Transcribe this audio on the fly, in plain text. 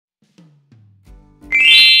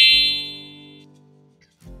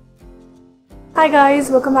Hi guys,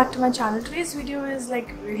 welcome back to my channel. Today's video is like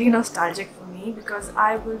really nostalgic for me because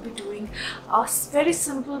I will be doing a very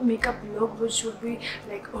simple makeup look which would be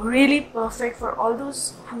like really perfect for all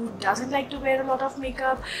those who doesn't like to wear a lot of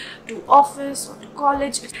makeup to office or to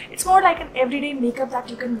college. It's more like an everyday makeup that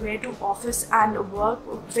you can wear to office and work.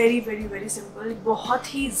 Very simple,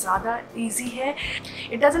 बहुत ही ज़्यादा easy है.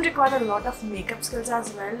 It doesn't require a lot of makeup skills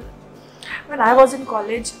as well. When I was in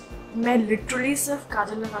college, मैं literally सिर्फ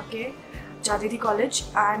काजल लगा के जाती थी college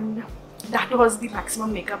and that was the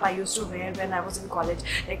maximum makeup I used to wear when I was in college.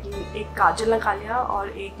 Like एक काजल लगा लिया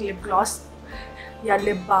और एक lip gloss या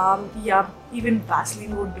lip balm या even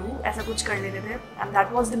Vaseline would do, ऐसा कुछ कर लेते थे, and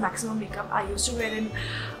that was the maximum makeup I used to wear in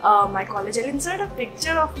my college. I'll insert a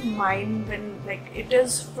picture of mine when like it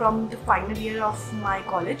is from the final year of my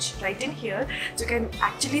college right in here, so you can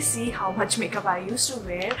actually see how much makeup I used to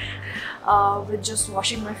wear with just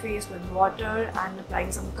washing my face with water and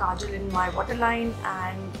applying some kajal in my waterline,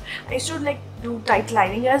 and I used to like do tight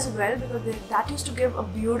lining as well because that used to give a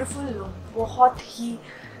beautiful look. बहुत ही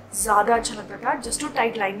ज़्यादा अच्छा लगता था just to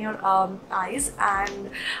tight line your eyes and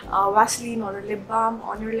Vaseline or a lip balm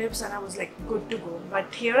on your lips, and I was like good to go.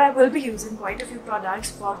 But here I will be using quite a few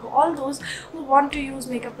products for all those who want to use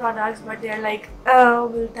makeup products but they're like,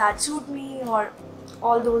 will that suit me or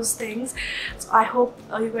all those things. So I hope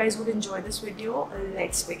you guys would enjoy this video.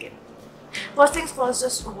 Let's begin. First things first,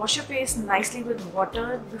 just wash your face nicely with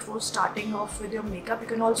water before starting off with your makeup. You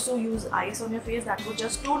can also use ice on your face, that will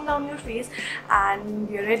just tone down your face and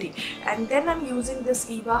you're ready. And then I'm using this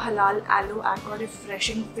Eva Halal Aloe Aqua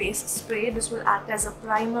Refreshing Face Spray. This will act as a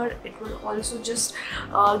primer. It will also just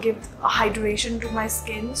give a hydration to my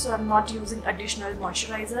skin, so I'm not using additional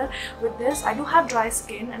moisturizer with this. I do have dry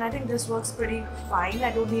skin and I think this works pretty fine.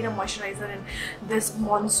 I don't need a moisturizer in this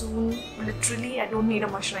monsoon. Literally, I don't need a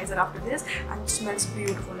moisturizer after this. And it smells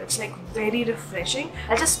beautiful. It's like very refreshing.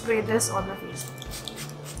 I'll just spray this on my face,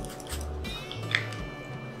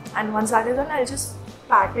 and once that is done, I'll just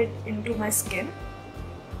pat it into my skin.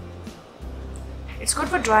 It's good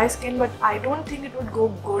for dry skin, but I don't think it would go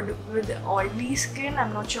good with oily skin.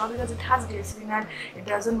 I'm not sure because it has glycerin and it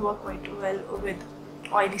doesn't work quite well with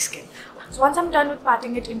oily skin. So once I'm done with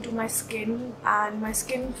patting it into my skin, and my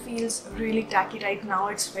skin feels really tacky right now,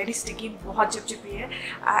 it's very sticky, बहुत चिपचिपी है.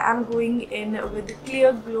 I am going in with the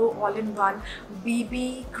Clear Glow All-in-One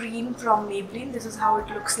BB cream from Maybelline. This is how it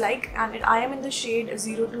looks like, and I am in the shade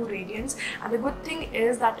 02 Radiance. And the good thing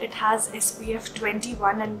is that it has SPF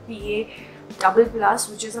 21 and PA++,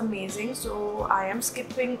 which is amazing. So I am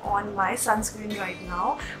skipping on my sunscreen right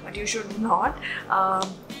now, but you should not.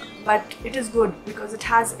 But it is good because it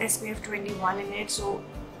has SPF 21 in it, so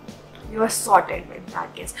you are sorted in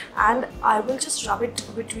that case. And I will just rub it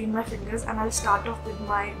between my fingers, and I'll start off with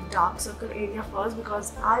my dark circle area first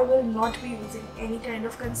because I will not be using any kind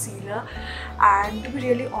of concealer. And to be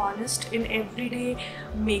really honest, in everyday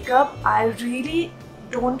makeup I really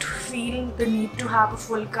don't feel the need to have a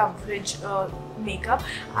full coverage makeup.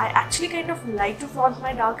 I actually kind of like to flaunt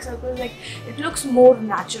my dark circles, like it looks more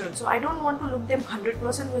natural. So I don't want to look them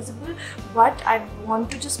 100% visible, but I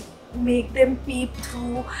want to just make them peep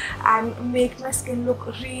through and make my skin look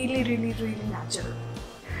really natural.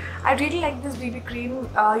 I really like this BB cream.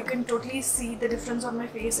 You can totally see the difference on my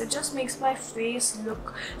face. It just makes my face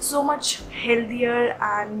look so much healthier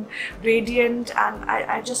and radiant, and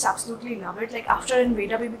I just absolutely love it. Like after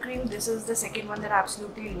Inveda BB cream, this is the second one that I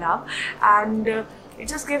absolutely love, and it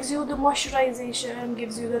just gives you the moisturization,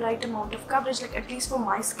 gives you the right amount of coverage. Like at least for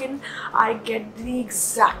my skin, I get the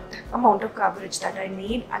exact amount of coverage that I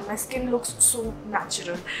need, and my skin looks so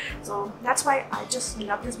natural. So that's why I just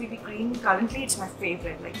love this BB cream. Currently it's my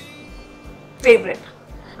favorite, like favorite.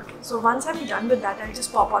 Okay, so once I'm done with that, I'll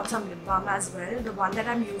just pop on some lip balm as well. The one that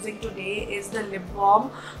I'm using today is the lip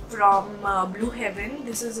balm from Blue Heaven.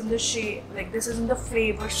 This is in the shade, like this is in the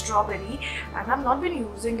flavor strawberry, and I've not been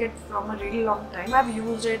using it from a really long time. I've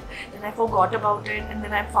used it, then I forgot about it, and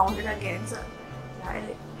then I found it again. So yeah,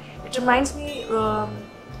 it reminds me,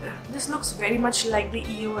 this looks very much like the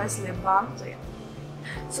EOS lip balm. So yeah.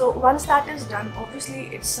 So once that is done, obviously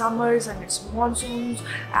it's summers and it's monsoons,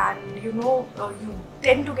 and you know, you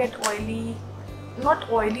tend to get oily.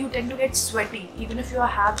 Not oily, you tend to get sweaty. Even if you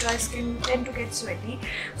have dry skin, you tend to get sweaty.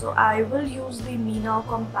 So I will use the Me Now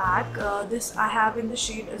Compact. This I have in the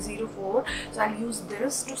shade 04. So I'll use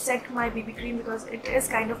this to set my BB cream because it is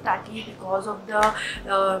kind of tacky because of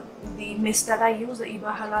the mist that I use, the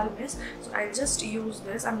Eva Halal mist. So I'll just use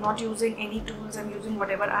this. I'm not using any tools. I'm using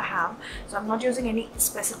whatever I have. So I'm not using any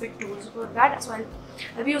specific tools for that. So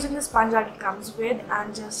I'll be using the sponge that it comes with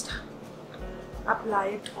and just apply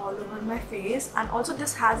it all over my face. And also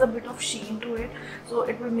this has a bit of sheen to it, so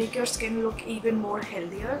it will make your skin look even more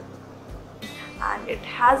healthier. And it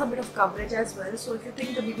has a bit of coverage as well, so if you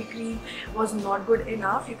think the BB cream was not good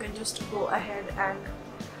enough, you can just go ahead and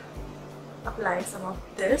apply some of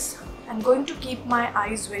this. I'm going to keep my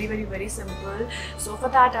eyes very simple, so for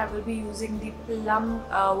that I will be using the Plum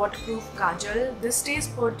waterproof Kajal. This stays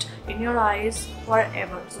put in your eyes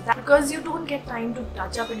forever, so that because you don't get time to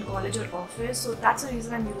touch up in college or office, so that's the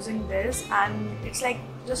reason I'm using this. And it's like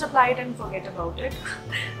just apply it and forget about it.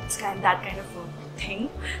 It's that kind of a thing.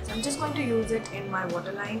 So I'm just going to use it in my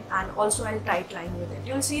waterline, and also I'll tight line with it.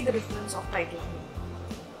 You'll see the difference of tight lining.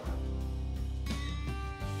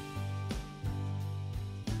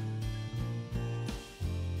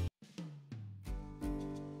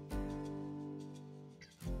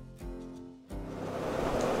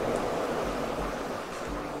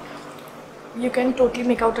 You can totally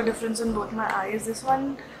make out a difference in both my eyes. This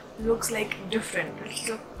one looks like different.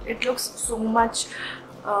 It looks so much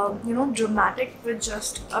you know, dramatic with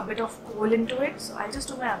just a bit of kohl into it. So I'll just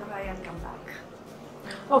do my other eye and come back.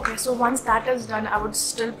 Okay, so once that is done, I would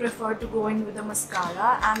still prefer to go in with a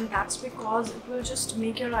mascara, and that's because it will just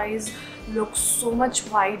make your eyes look so much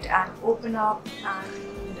wide and open up.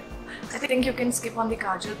 And I think you can skip on the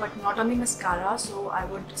kajal but not on the mascara, so I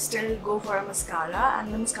would still go for a mascara.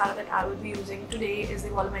 And the mascara that I will be using today is the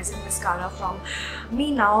volumizing mascara from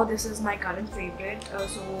Me Now. This is my current favorite.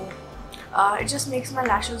 It just makes my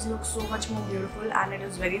lashes look so much more beautiful, and it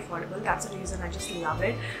is very affordable. That's the reason I just love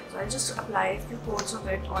it. So I'll just apply a few coats of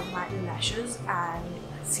it on my lashes and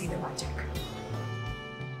see the magic.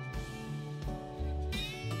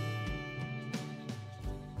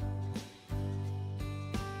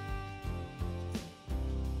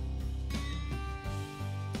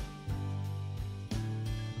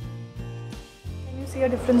 See a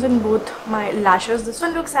difference in both my lashes. This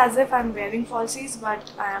one looks as if I'm wearing falsies, but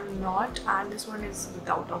I am not, and this one is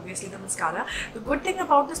without, obviously, the mascara. The good thing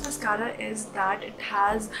about this mascara is that it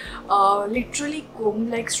has literally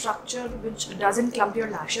comb-like structure, which doesn't clump your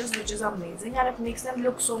lashes, which is amazing, and it makes them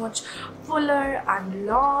look so much fuller and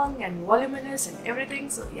long and voluminous and everything.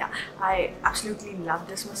 So yeah, I absolutely love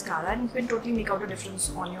this mascara, and you can totally make out a difference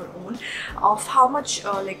on your own of how much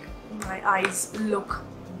like my eyes look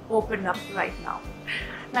open up right now.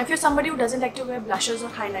 Now if you're somebody who doesn't like to wear blushes or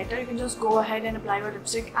highlighter, you can just go ahead and apply your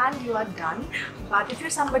lipstick and you are done. But if you're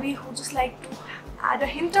somebody who just like to add a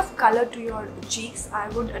hint of color to your cheeks, I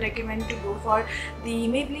would recommend to go for the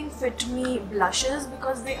Maybelline Fit Me blushes,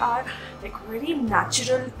 because they are like very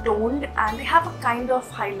natural toned and they have a kind of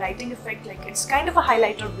highlighting effect. Like it's kind of a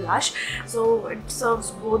highlighter blush, so it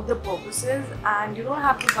serves both the purposes, and you don't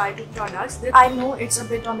have to buy two products. I know it's a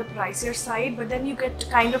bit on the pricier side, but then you get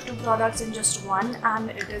kind of two products in just one,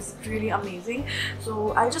 and it is really amazing.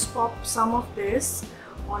 So I'll just pop some of this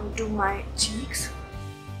onto my cheeks.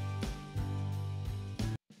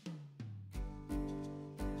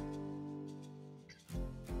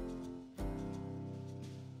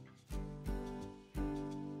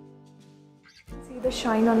 See the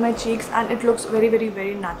shine on my cheeks, and it looks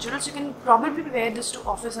very natural. So you can probably wear this to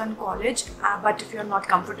office and college, but if you're not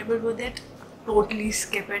comfortable with it, totally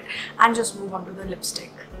skip it and just move on to the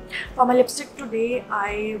lipstick. For my lipstick today,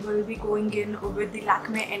 I will be going in with the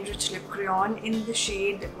Lakme Enrich lip crayon in the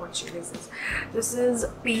shade, what shade is this? This is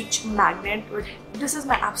Peach Magnet. This is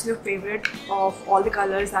my absolute favorite of all the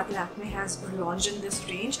colors that Lakme has launched in this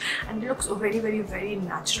range, and it looks very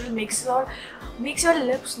natural. Makes your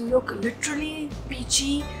lips look literally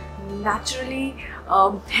peachy, naturally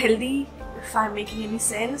healthy, if I'm making any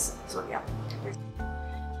sense. So yeah.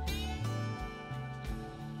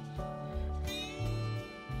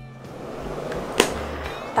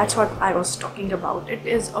 That's what I was talking about. It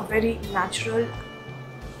is a very natural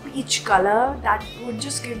peach color that would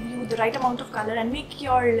just give you the right amount of color and make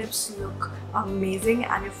your lips look amazing,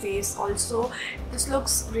 and your face also. This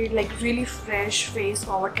looks really fresh, face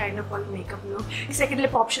forward kind of a makeup look. The second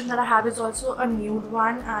lip option that I have is also a nude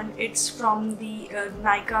one, and it's from the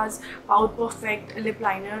Nykaa's Pout Perfect lip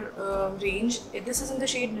liner range. This is in the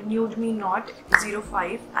shade Nude Me Not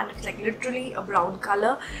 05, and it's like literally a brown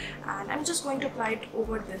color, and I'm just going to apply it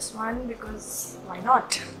over this one because why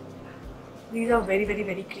not? These are very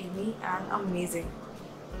creamy and amazing.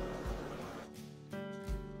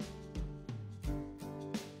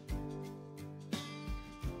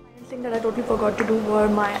 Final thing that I totally forgot to do were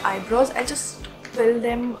my eyebrows. I just fill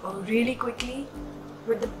them really quickly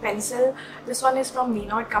with the pencil. This one is from Me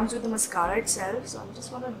Now. It comes with the mascara itself, so I'm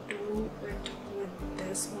just gonna do it with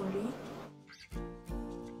this only.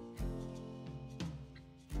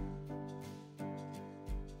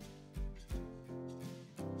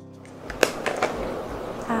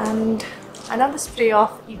 and another spray of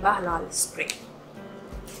Iba Halal spray.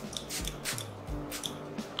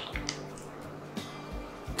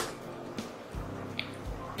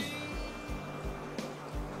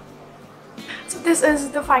 So this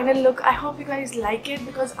is the final look. I hope you guys like it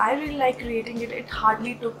because I really like creating it. It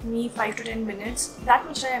hardly took me 5 to 10 minutes. That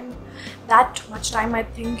much time I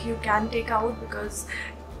think you can take out, because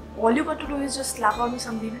all you got to do is just slap on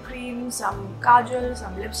some BB cream, some kajal,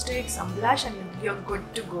 some lipstick, some blush, and you're good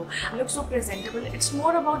to go. You look so presentable. It's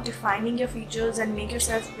more about defining your features and make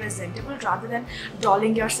yourself presentable rather than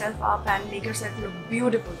dolling yourself up and make yourself look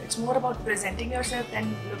beautiful. It's more about presenting yourself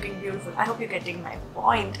than looking beautiful. I hope you're getting my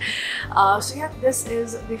point. So yeah, this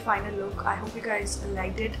is the final look. I hope you guys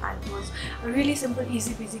liked it, and it was a really simple,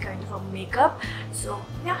 easy peasy kind of a makeup. So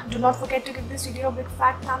yeah, do not forget to give this video a big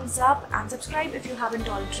fat thumbs up and subscribe if you haven't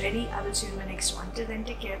already. I will see you in my next one. Till then,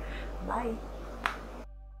 take care. Bye.